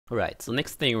Alright, so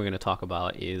next thing we're going to talk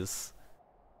about is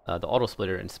the auto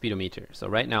splitter and speedometer. So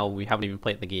right now we haven't even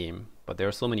played the game, but there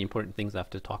are so many important things I have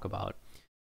to talk about.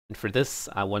 And for this,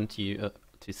 I want you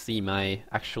to see my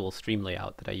actual stream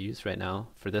layout that I use right now.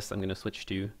 For this, I'm going to switch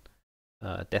to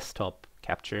desktop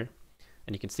capture.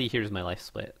 And you can see here's my live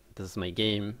split. This is my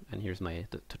game, and here's my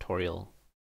tutorial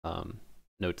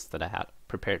notes that I had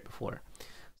prepared before.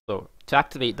 So to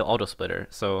activate the auto splitter,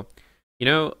 so you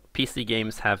know PC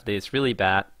games have this really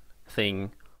bad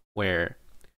thing where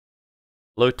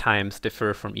load times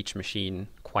differ from each machine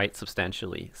quite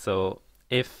substantially. So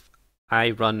if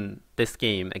I run this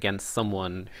game against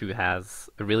someone who has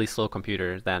a really slow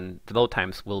computer, then the load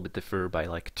times will differ by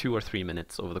like 2 or 3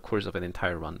 minutes over the course of an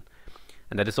entire run.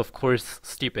 And that is of course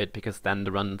stupid because then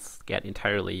the runs get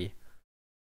entirely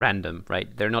random,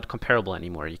 right? They're not comparable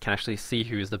anymore. You can actually see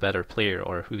who's the better player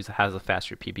or who has a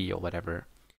faster PB or whatever.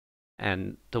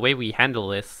 And the way we handle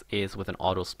this is with an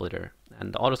auto splitter.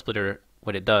 And the auto splitter,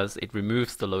 what it does, it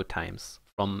removes the load times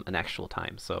from an actual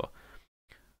time. So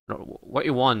what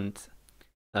you want,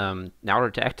 in order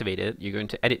to activate it, you're going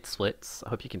to edit splits. I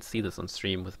hope you can see this on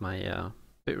stream with my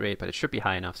bitrate, but it should be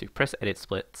high enough. So you press edit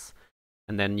splits,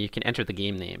 and then you can enter the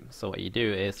game name. So what you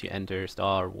do is you enter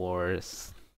Star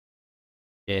Wars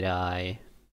Jedi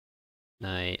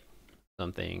Knight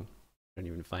something. I don't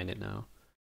even find it now.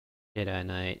 Jedi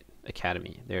Knight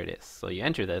Academy. There it is. So you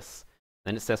enter this,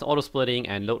 then it says auto splitting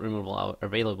and load removal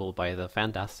available by the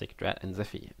fantastic Drat and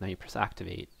Ziffy. Now you press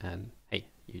activate, and hey,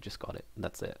 you just got it.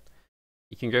 That's it.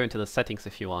 You can go into the settings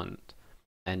if you want,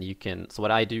 and you can. So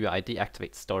what I do, I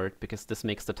deactivate start because this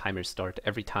makes the timer start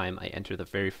every time I enter the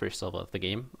very first level of the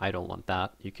game. I don't want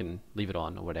that. You can leave it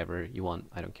on or whatever you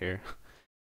want. I don't care.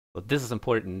 But this is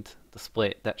important. The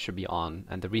split, that should be on,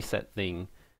 and the reset thing,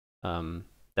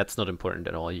 that's not important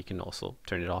at all. You can also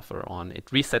turn it off or on. It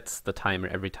resets the timer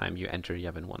every time you enter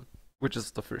Yevon 1, which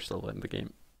is the first level in the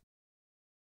game.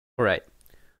 Alright,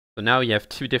 so now you have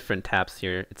two different tabs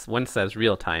here. One says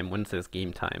real time, one says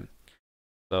game time.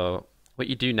 So what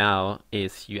you do now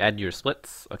is you add your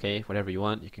splits, okay, whatever you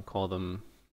want. You can call them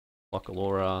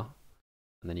Localora,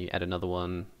 and then you add another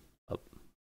one up.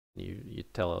 You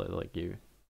tell it like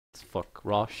it's fuck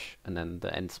Rosh, and then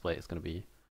the end split is going to be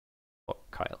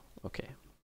fuck Kyle. Okay.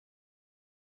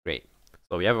 Great.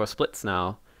 So we have our splits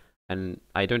now, and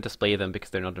I don't display them because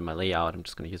they're not in my layout. I'm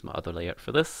just going to use my other layout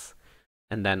for this.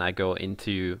 And then I go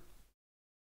into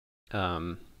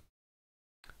right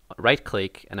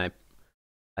click, and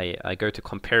I go to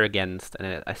compare against,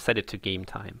 and I set it to game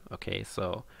time. Okay,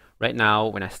 so right now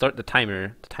when I start the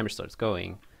timer starts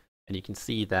going, and you can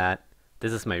see that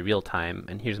this is my real time,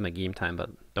 and here's my game time, but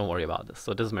don't worry about this.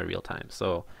 So this is my real time.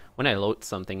 So when I load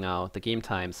something now, the game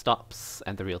time stops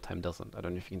and the real time doesn't. I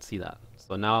don't know if you can see that.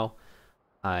 So now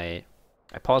I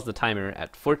pause the timer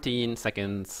at 14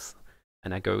 seconds,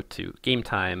 and I go to game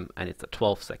time, and it's at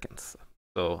 12 seconds.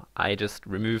 So I just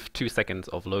removed 2 seconds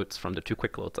of loads from the 2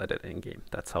 quick loads I did in game.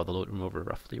 That's how the load remover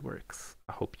roughly works.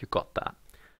 I hope you got that.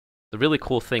 The really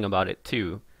cool thing about it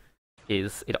too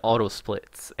is it auto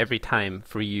splits every time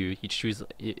for you. You choose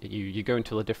you go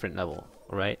into a different level,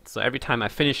 right? So every time I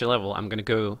finish a level, I'm gonna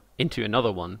go into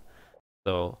another one.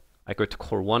 So I go to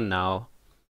core 1 now,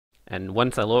 and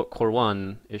once I load core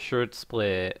 1, it should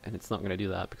split, and it's not gonna do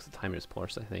that because the timer is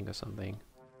paused, I think, or something.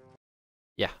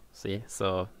 Yeah, see,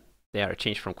 so they are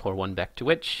changed from core 1 back to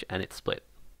which, and it split.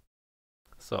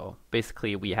 So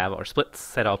basically, we have our splits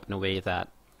set up in a way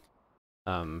that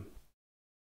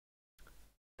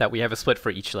we have a split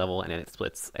for each level, and then it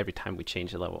splits every time we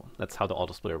change the level. That's how the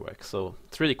auto splitter works. So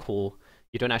it's really cool.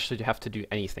 You don't actually have to do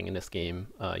anything in this game.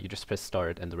 You just press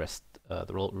start, and the rest the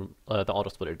auto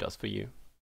splitter does for you.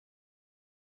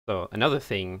 So another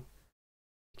thing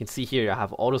you can see here, I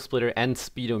have auto splitter and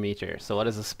speedometer. So what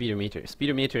is a speedometer?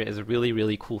 Speedometer is a really,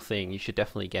 really cool thing you should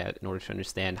definitely get in order to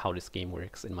understand how this game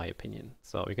works, in my opinion.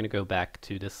 So we're gonna go back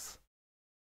to this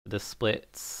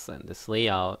splits and this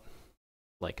layout,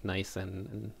 like nice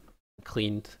and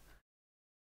cleaned.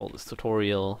 All this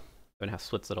tutorial, don't have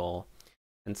splits at all.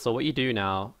 And so what you do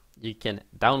now, you can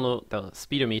download the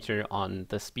speedometer on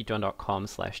the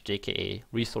speedrun.com/jka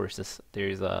resources.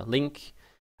 There's a link,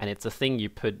 and it's a thing you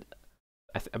put,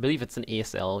 I believe it's an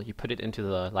ASL, you put it into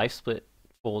the live split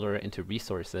folder, into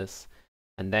resources,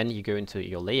 and then you go into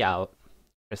your layout,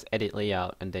 press edit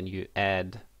layout, and then you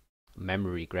add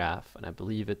memory graph, and I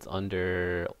believe it's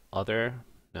under other.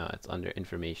 No, it's under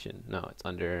information. No, it's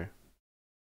under.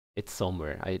 It's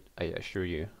somewhere. I assure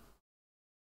you.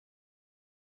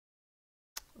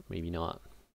 Maybe not.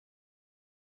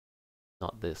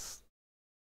 Not this.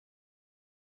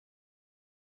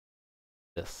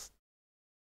 This.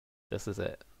 This is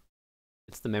it.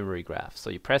 It's the memory graph. So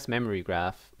you press memory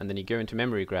graph, and then you go into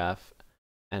memory graph,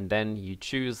 and then you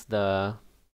choose the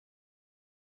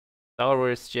Star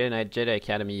Wars Jedi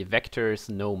Academy vectors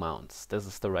no mounts. This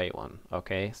is the right one,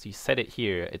 okay? So you set it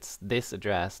here. It's this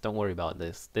address. Don't worry about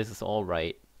this. This is all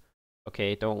right,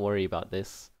 okay? Don't worry about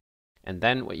this. And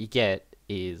then what you get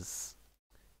is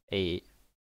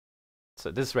so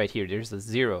this right here, there's a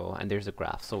 0 and there's a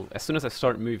graph. So as soon as I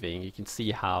start moving, you can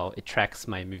see how it tracks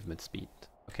my movement speed,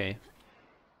 okay?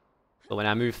 So when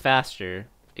I move faster,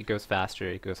 it goes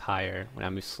higher. When I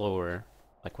move slower,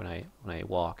 like when I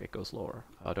walk, it goes lower.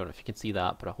 I don't know if you can see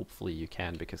that, but hopefully you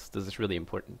can, because this is really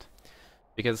important.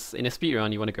 Because in a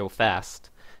speedrun, you want to go fast,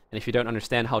 and if you don't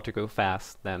understand how to go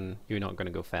fast, then you're not going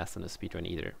to go fast in a speedrun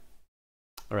either.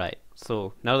 Alright,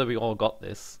 so now that we all got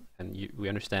this, and we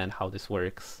understand how this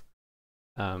works,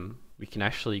 we can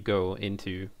actually go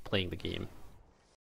into playing the game.